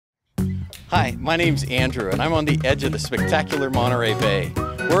Hi, my name's Andrew, and I'm on the edge of the spectacular Monterey Bay.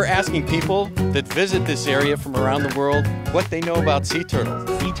 We're asking people that visit this area from around the world what they know about sea turtles.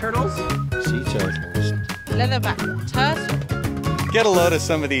 Sea turtles? Sea turtles. Leatherback turtle. Get a load of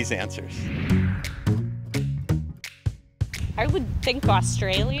some of these answers. I would think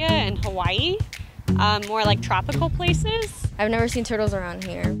Australia and Hawaii, more like tropical places. I've never seen turtles around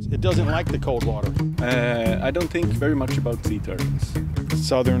here. It doesn't like the cold water. I don't think very much about sea turtles.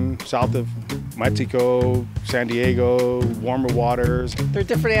 South of Mexico, San Diego, warmer waters. They're a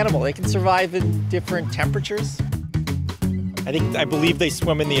different animal. They can survive in different temperatures. I believe they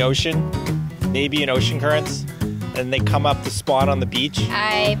swim in the ocean, maybe in ocean currents, and they come up to spawn on the beach.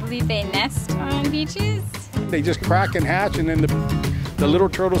 I believe they nest on beaches. They just crack and hatch, and then the little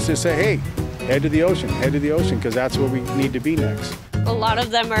turtles just say, hey, head to the ocean, because that's where we need to be next. A lot of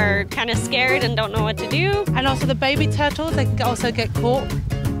them are kind of scared and don't know what to do. And also the baby turtles, they can also get caught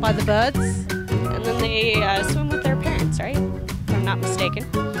by the birds. And then they swim with their parents, right? If I'm not mistaken.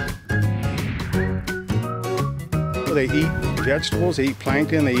 Well, they eat vegetables, they eat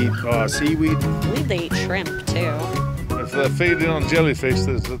plankton, they eat seaweed. I believe they eat shrimp, too. If they're feeding on jellyfish,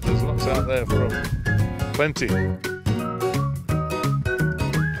 there's lots out there for them. Plenty.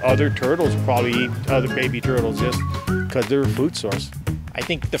 Other turtles probably eat other baby turtles just because they're a food source. I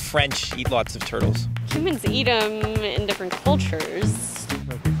think the French eat lots of turtles. Humans eat them in different cultures.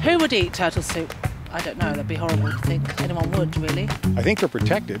 Who would eat turtle soup? I don't know, that'd be horrible to think anyone would, really. I think they're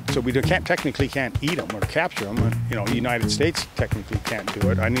protected, so we technically can't eat them or capture them. The United States technically can't do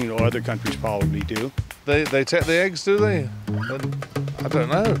it. I know other countries probably do. They take the eggs, do they? I don't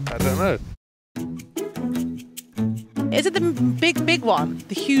know. Is it the big one,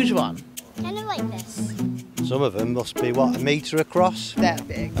 the huge one? Kind of like this. Some of them must be, what, a metre across? That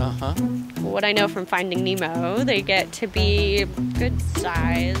big. Uh-huh. What I know from Finding Nemo, they get to be good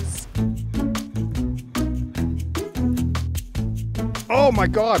size. Oh my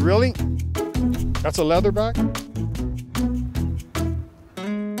God, really? That's a leatherback?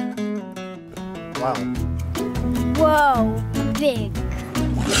 Wow. Whoa, big.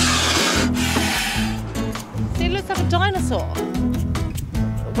 See, it looks like a dinosaur.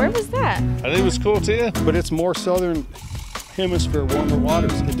 Where was that? And it was caught here. But it's more southern hemisphere, warmer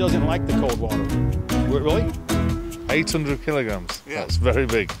waters. It doesn't like the cold water. Really? 800 kilograms. Yeah. That's very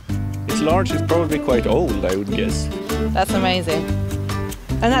big. It's large, it's probably quite old, I would guess. That's amazing.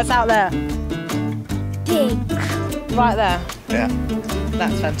 And that's out there? Big. Right there? Yeah.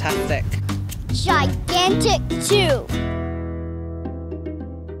 That's fantastic. Gigantic too.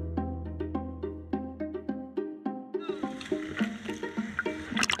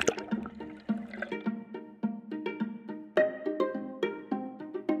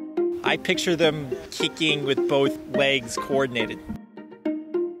 I picture them kicking with both legs coordinated.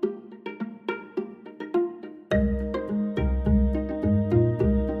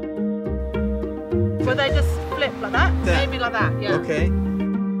 Will they just flip like that? Maybe like that, yeah. Okay.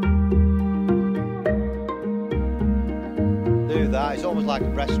 Do that, it's almost like a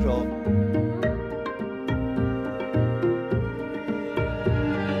breaststroke.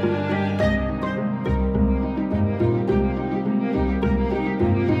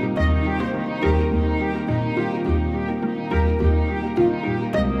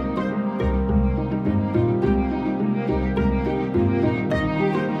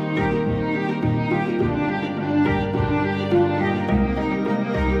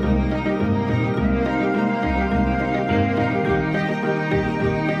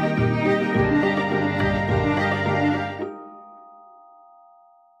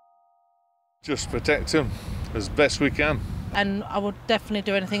 Just protect them as best we can. And I will definitely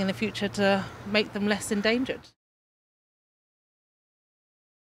do anything in the future to make them less endangered.